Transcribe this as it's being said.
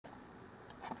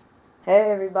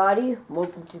Hey everybody,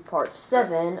 welcome to part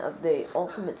 7 of the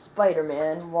Ultimate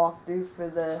Spider-Man walkthrough for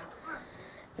the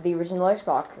original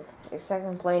Xbox. Except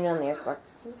I'm playing on the Xbox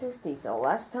 360. So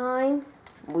last time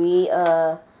we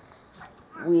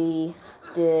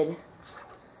did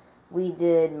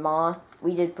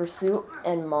Pursuit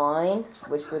and Mine,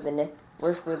 which were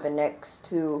the next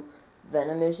two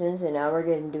Venom missions, and now we're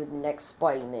gonna do the next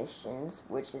Spidey missions,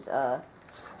 which is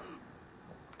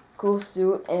Cool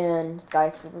Suit and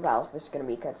Skyscraper Battles. There's gonna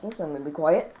be cutscenes, so I'm gonna be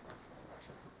quiet.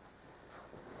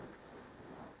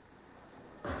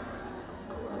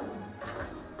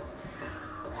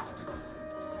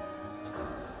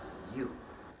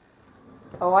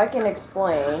 Oh, I can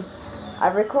explain. I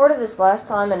recorded this last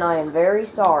time, and I am very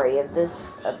sorry if the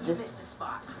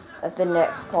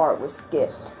next part was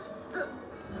skipped.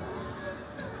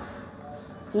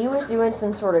 He was doing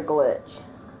some sort of glitch.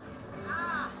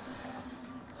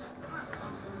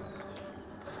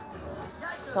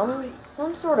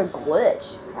 Some sort of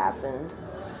glitch happened.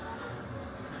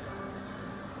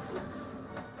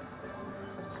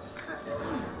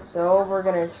 So we're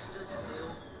gonna.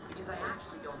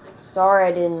 Sorry,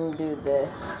 I didn't do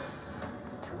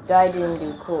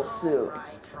Cool Suit.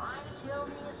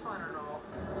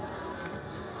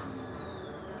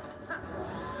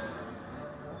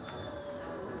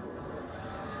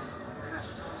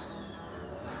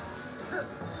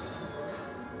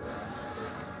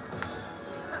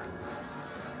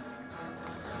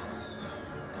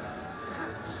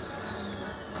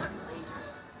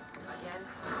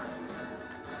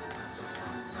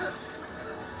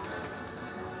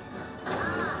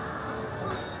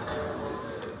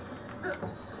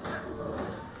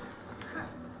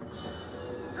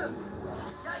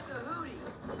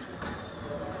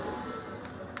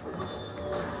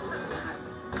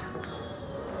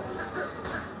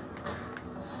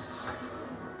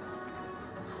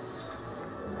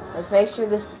 Let's make sure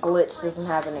this glitch doesn't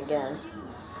happen again.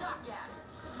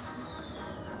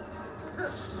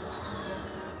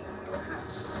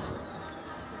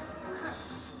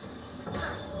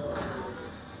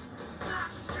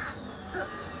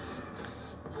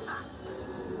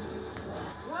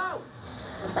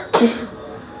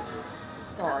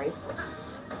 Sorry.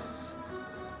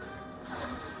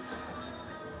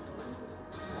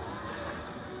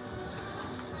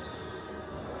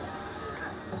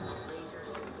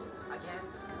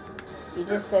 You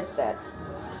just said that.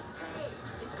 Hey,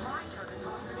 it's my turn to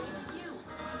toss grenades at you.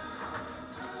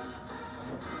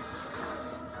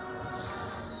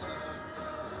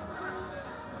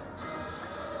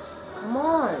 Come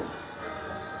on.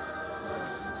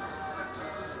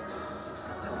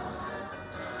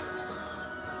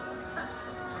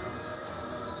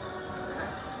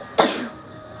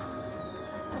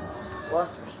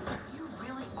 Bless me. You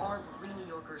really are what we New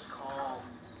Yorkers call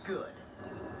good.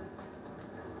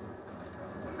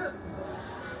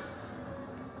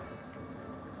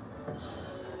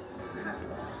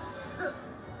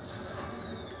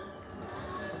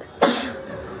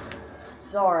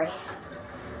 Sorry. I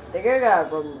think I got a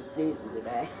broken sneeze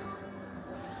today.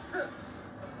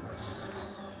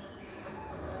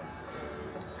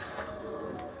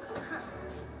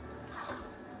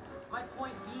 My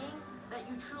point being that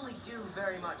you truly do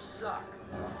very much suck.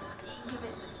 You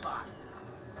missed a spot.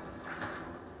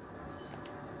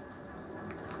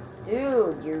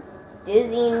 Dude, you're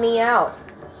dizzying me out.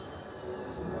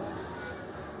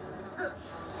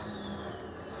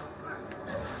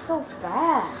 He's so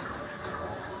fast.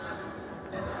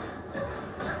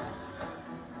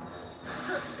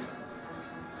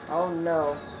 Oh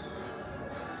no.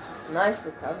 Nice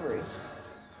recovery.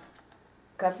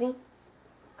 Cussy?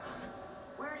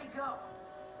 Where did he go?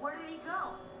 Where did he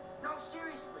go? No,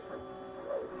 seriously.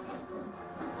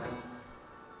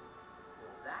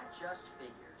 That just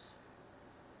figures.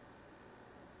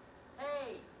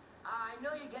 Hey, I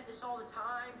know you get this all the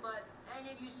time, but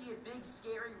any of you see a big,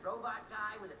 scary robot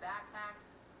guy with a backpack?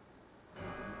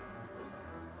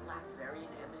 Blackvarian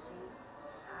Embassy?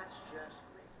 That's just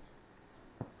great.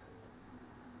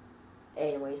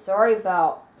 Anyway, sorry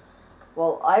about...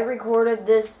 Well, I recorded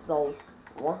this a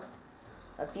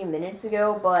few minutes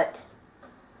ago, but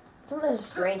something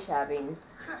strange happened.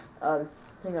 Hang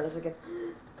on a second.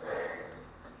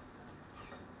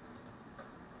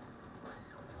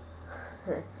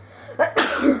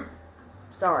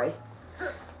 Sorry.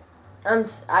 I'm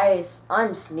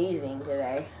sneezing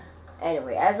today.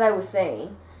 Anyway, as I was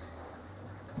saying,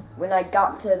 when I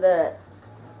got to the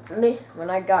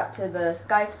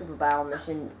skyscraper battle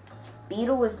mission,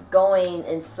 Beetle was going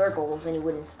in circles and he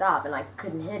wouldn't stop, and I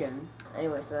couldn't hit him.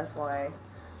 Anyway, so that's why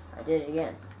I did it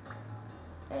again.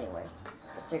 Anyway,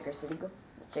 let's check our city.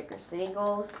 Let's check your city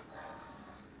goals.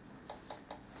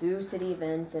 2 city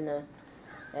events and a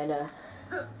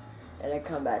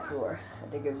combat tour. I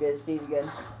think I'm gonna sneeze again.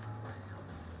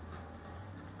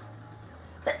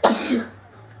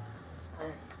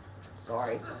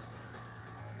 Sorry.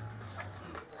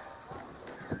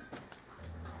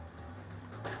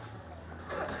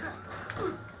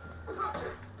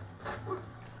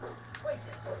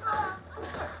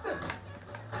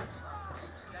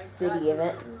 City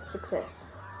event success.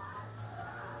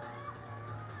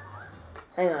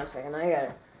 Hang on a second,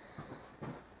 I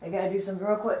gotta do something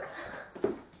real quick.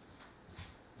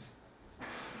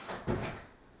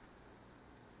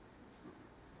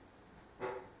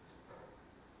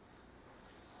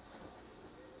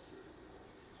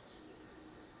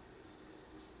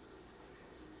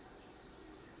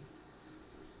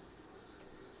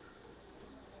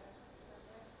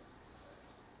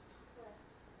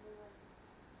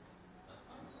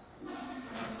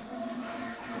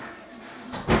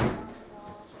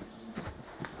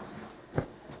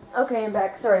 Okay, I'm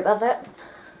back. Sorry about that.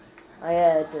 I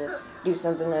had to do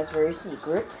something that's very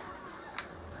secret.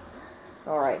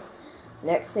 Alright,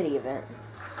 next city event.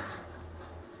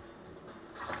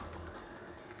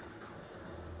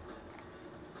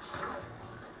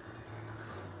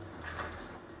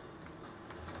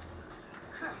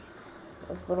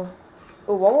 This little...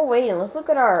 Oh, while we're waiting, let's look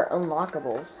at our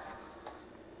unlockables.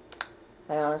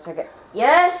 Hang on a second.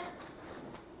 Yes!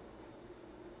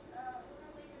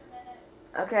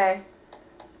 Okay.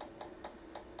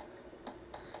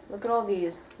 Look at all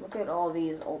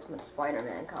these Ultimate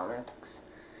Spider-Man comics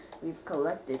we've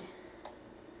collected.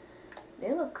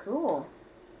 They look cool.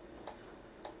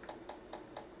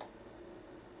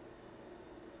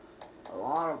 A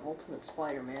lot of Ultimate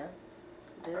Spider-Man.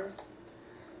 This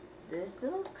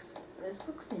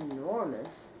looks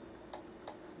enormous.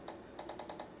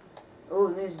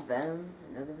 Oh, there's Venom.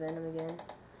 Another Venom again.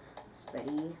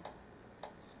 Spidey.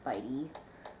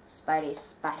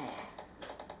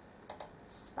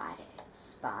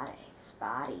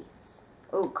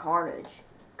 Oh,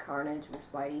 Carnage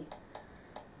with Spidey.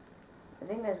 I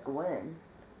think that's Gwen.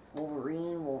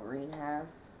 Wolverine have.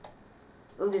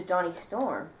 Oh, there's Johnny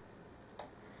Storm.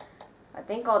 I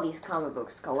think all these comic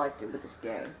books collected with this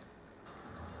game.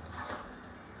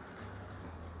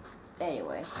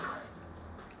 Anyway,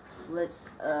 let's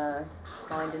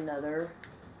find another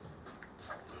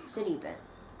city event.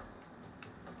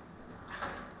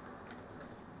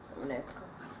 I'm gonna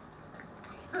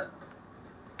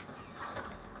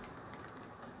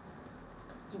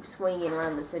keep swinging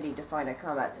around the city to find a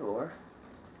combat tour.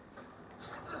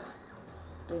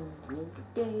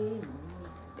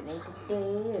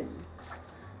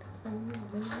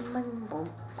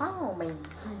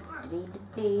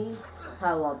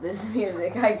 I love this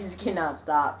music. I just cannot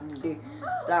stop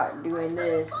doing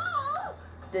this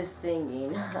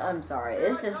singing. I'm sorry.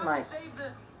 It's just my...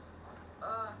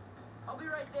 I'll be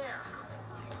right there.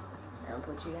 I'll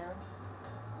put you down.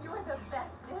 You are the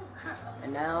bestest.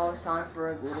 And now it's time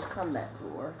for a little combat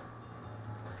tour.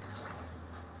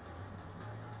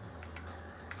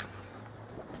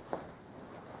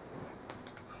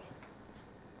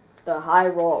 The High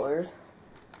Rollers.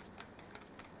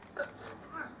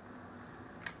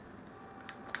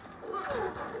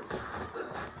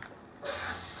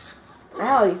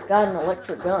 Now he's got an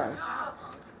electric gun.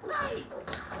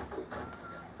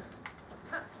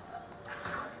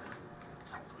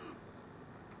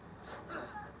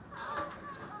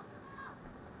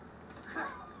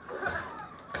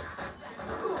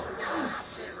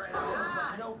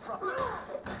 No problem.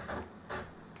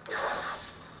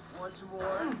 Once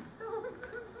more.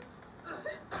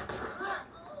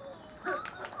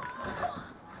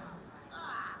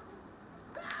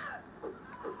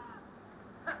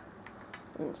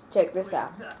 Let's check this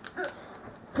out.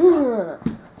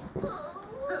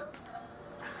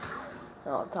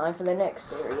 Oh, time for the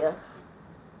next area.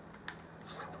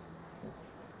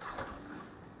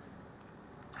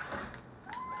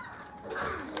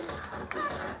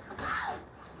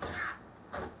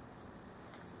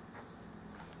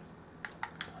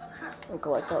 We'll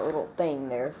collect that little thing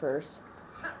there first.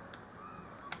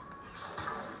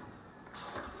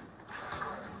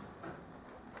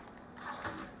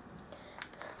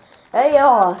 Hey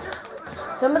y'all!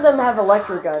 Some of them have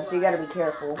electric guns, so you gotta be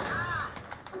careful.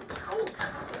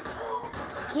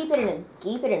 Keep it in him,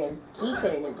 keep it in him, keep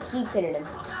it in him, keep it in him.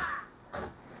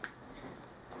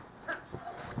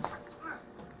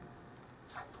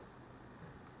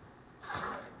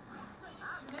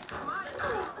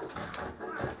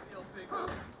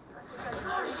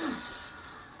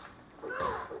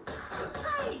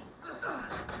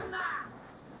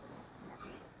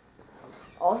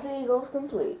 All city goals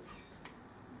complete.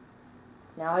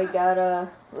 Now I got a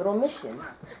little mission.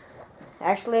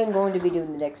 Actually, I'm going to be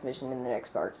doing the next mission in the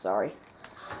next part, sorry.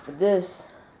 But this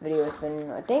video has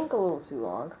been, I think, a little too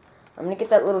long. I'm going to get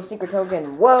that little secret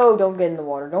token. Whoa, don't get in the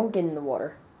water. Don't get in the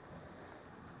water.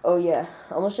 Oh, yeah.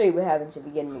 I'm going to show you what happens if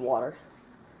you get in the water.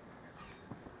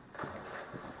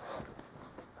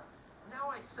 Now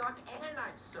I suck and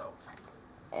I'm soaked.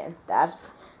 And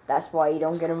that's why you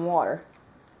don't get in water.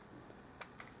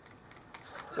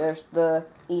 There's the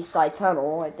East Side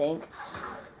Tunnel, I think.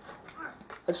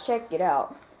 Let's check it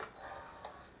out.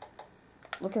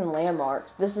 Look at the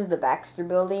landmarks. This is the Baxter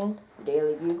Building, the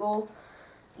Daily Bugle,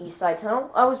 East Side Tunnel.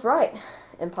 I was right.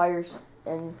 Empire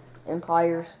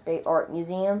State Art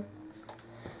Museum,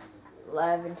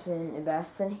 Lavington and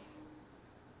Bassett.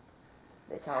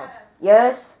 Midtown.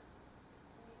 Yes.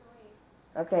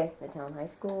 Okay. Midtown High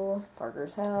School,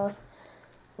 Parker's house,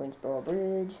 Winsboro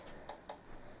Bridge,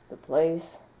 the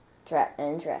place,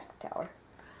 and Traffic Tower.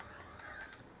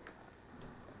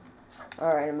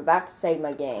 Alright, I'm about to save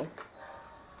my game.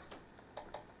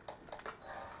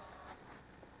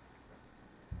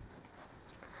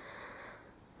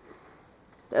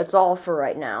 That's all for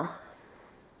right now.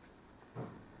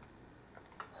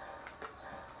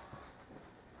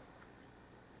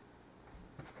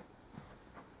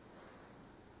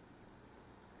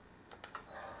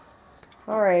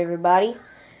 Alright, everybody.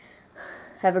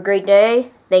 Have a great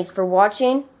day. Thanks for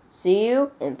watching. See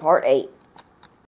you in part 8.